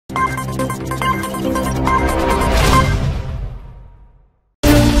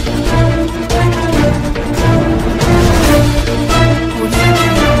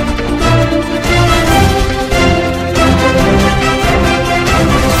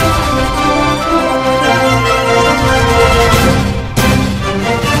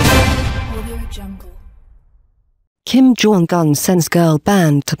Kim Jong-un sends girl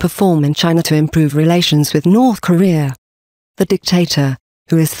band to perform in China to improve relations with North Korea. The dictator,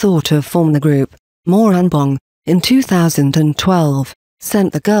 who is thought to have formed the group, Moranbong, in 2012,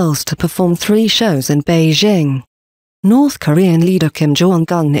 sent the girls to perform 3 shows in Beijing. North Korean leader Kim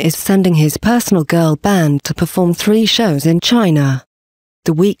Jong-un is sending his personal girl band to perform 3 shows in China.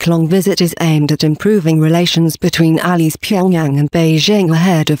 The week-long visit is aimed at improving relations between allies Pyongyang and Beijing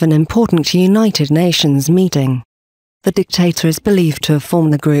ahead of an important United Nations meeting. The dictator is believed to have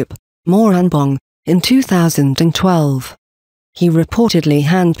formed the group, Moranbong, in 2012. He reportedly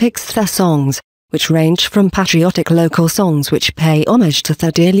handpicks their songs, which range from patriotic local songs which pay homage to their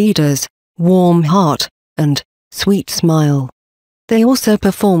dear leaders, Warm Heart, and Sweet Smile. They also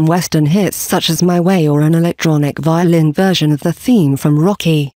perform Western hits such as My Way or an electronic violin version of the theme from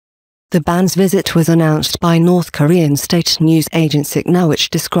Rocky. The band's visit was announced by North Korean state news agency KCNA,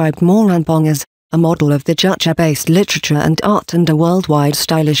 which described Moranbong as a model of the Juche-based literature and art and a worldwide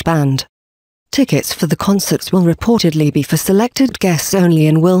stylish band. Tickets for the concerts will reportedly be for selected guests only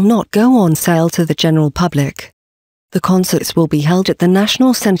and will not go on sale to the general public. The concerts will be held at the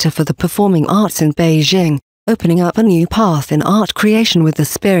National Center for the Performing Arts in Beijing, opening up a new path in art creation with the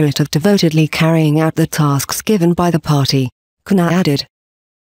spirit of devotedly carrying out the tasks given by the party, KCNA added.